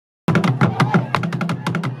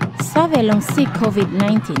save long sick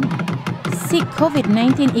COVID-19. Sick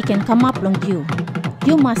COVID-19 it can come up long you.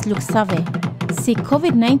 You must look save. Sick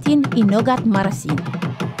COVID-19 inogat marasin.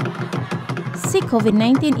 Sick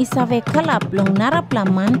COVID-19 is save kalap long narapla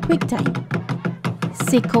man quick time.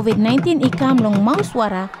 Sick COVID-19 ikam long mouse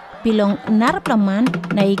wara bilong narapla man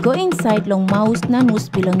na I go inside long mouse na nus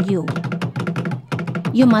bilong you.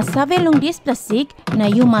 You must save long this plastic na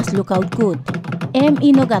you must look out good.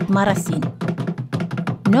 Inogat marasin.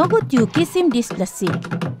 No good you kiss him this plastic.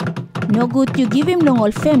 No good you give him long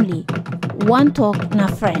all family. One talk na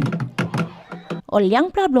friend. All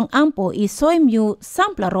young problem Ampo is so him you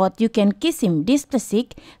sample rot you can kiss him this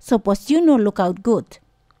plastic suppose you no look out good.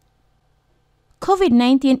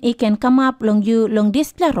 COVID-19 it can come up long you long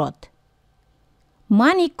display rot.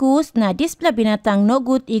 Man ikus na display binatang no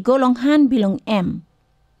good I go long hand bilong M.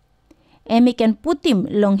 I can put him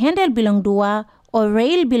long handle bilong dua or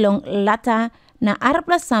rail bilong lata na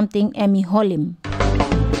arapla something I hold him.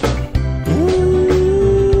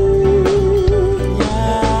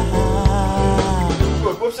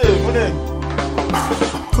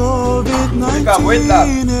 COVID-19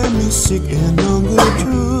 and sick and hungry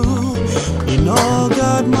true.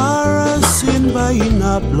 Inogat marasin by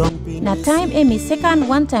inap long. Na time second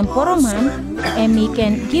one time poroman,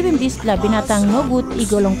 can give him this binatang no good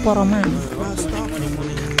igolong poroman.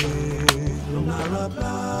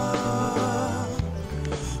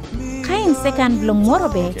 Kain second long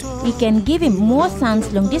morobe, he can give him more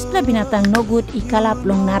sons long this binatang no good ikalap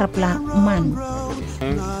long narapla man.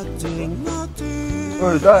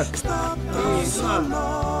 Oh, that.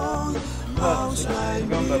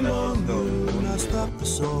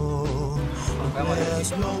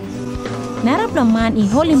 Narapla man I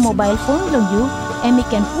hold him mobile phone long you, he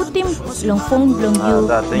can put him long phone long you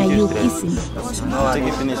na you kiss him.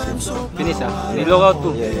 Finish, Ni log out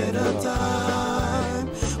too.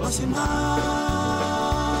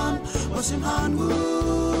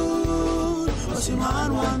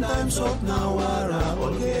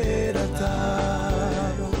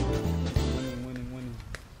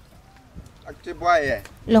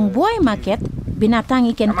 Long buhay market, binatang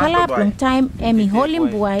ikan kalap long time hold him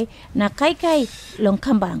buhay na kay long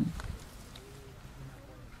kambang.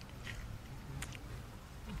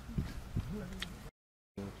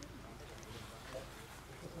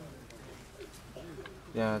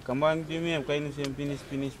 Ya, kambang kami am kain sem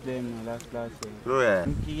finish them last class. Bro ya.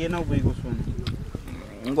 Kiye na ubay ko son.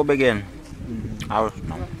 Ngo begin. House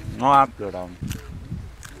no upload down.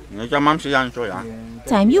 Ni jamam siyan so ya.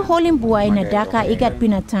 Time you hold him buhay na daka igat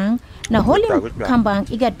binatang, na hold him kambang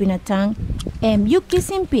igat binatang, you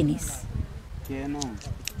kiss him penis. Kiye no.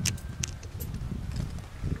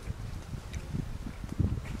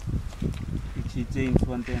 Ichi change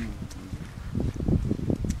one ten.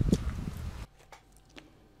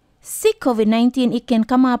 Sick COVID-19 it can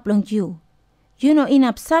come up long you. You know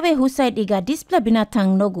inap sabe who side iga display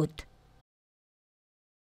binatang no good.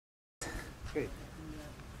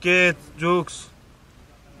 Kids, jokes.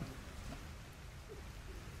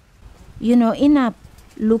 You know inap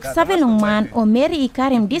look sabe long man o Mary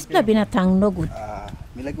ikarim display binatang no good.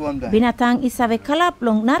 Binatang isabe kalap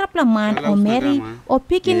long narapla man o Mary o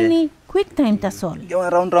pikin ni quick time tasol. Yung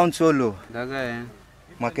round solo. Daga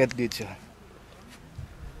Market dito.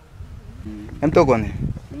 Emto ko ni.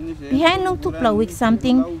 Behind long tupla with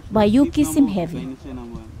something by you kiss him heavy.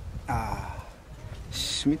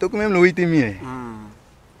 Mito ko mem luiti mi.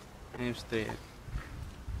 I'm straight.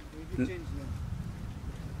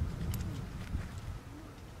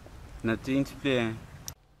 Nothing to play.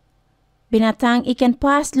 Binatang it can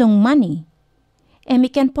pass long money.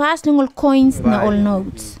 It can pass long all coins na all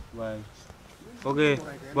notes. Bye. Okay,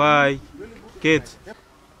 bye. Kids.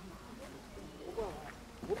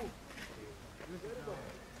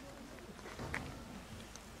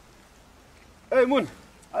 Hey Moon,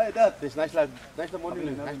 ay dad, this nice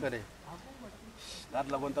morning, nice day. Dad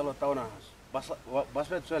labon talo tao na. Bas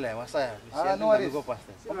vet suele, basta. No worries.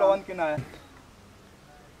 Kawan kina.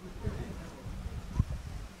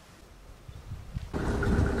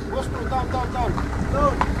 Bos down. Down.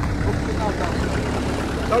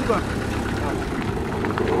 Down ba?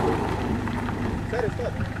 Sorry,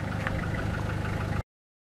 stop.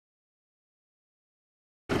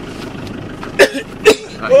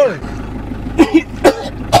 Oi.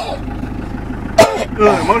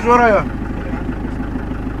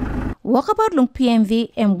 Walk about long PMV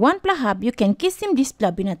and one plahab you can kiss him this pla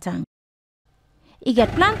binatang. I get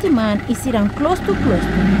plenty man is sit down close to.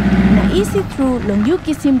 Na easy through long you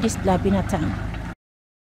kiss him this pla binatang.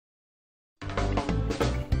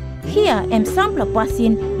 Here sample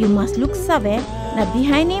passing you must look save na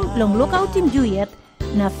behind him long look out him Juliet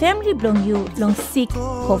na family belong you long sick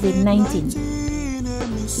COVID-19.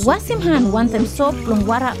 Wasim hand one time soap long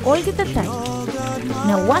wara all the time.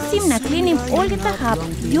 Na wasim na clean him all the hap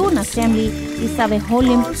you na family is have a whole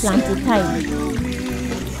him plenty time.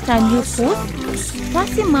 Time you food,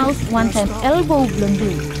 wasim mouth one time elbow belong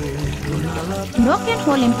you. No can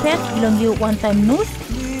hold him face belong you one time nose,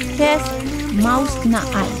 face, mouth na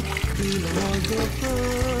eye.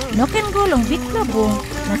 No can go long big labong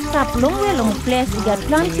na stop long way long place you got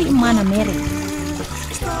plenty mana meri.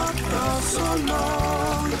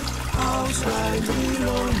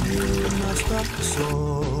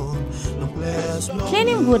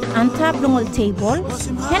 Cleaning wood on top long old table,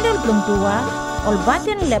 handle long door, all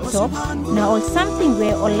button laptop, now all something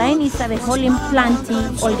where online is have a whole in plenty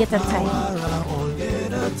all get a time.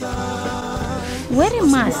 Wear a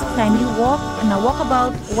mask time you walk and walk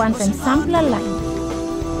about one time sampler line.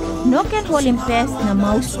 No can hold in face na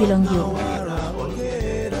mouse belong you.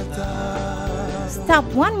 Stop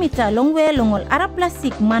 1 meter long way long all ara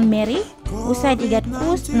plastic man Mary, usai you get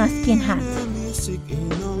cruise na skin hat.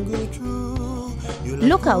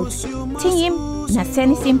 Look out, ting him na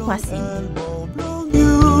send him passing.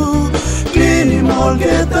 Clean him all,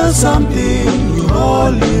 get us something. You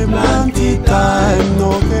hold him anti-time,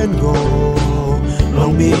 no can go.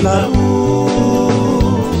 Long be like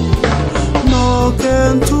no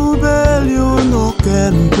can to bell you, no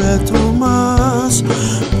can pray to mass.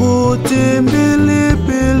 Put him believe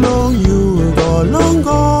belong you, go long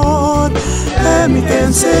God. And he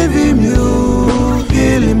can save him you,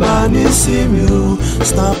 heal him banish him you.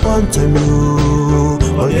 Stop on time you,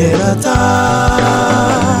 all get a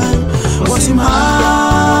time. Wash him hand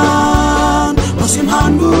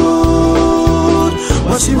good.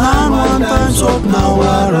 Wash him hand one time soap now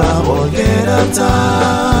wara, all get a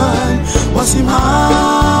time. Wash him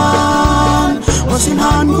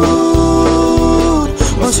hand good.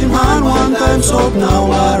 Wash him hand one time soap now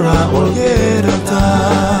wara, all get a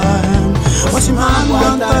time. Wash him hand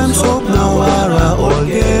one time soap now wara, all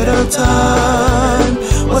get a time.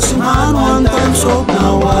 Wash him hand one time soap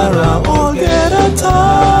now wara, all get a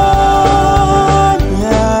time.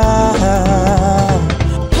 Yeah.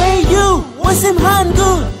 Hey you, wash him hand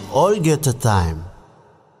good, all get a time.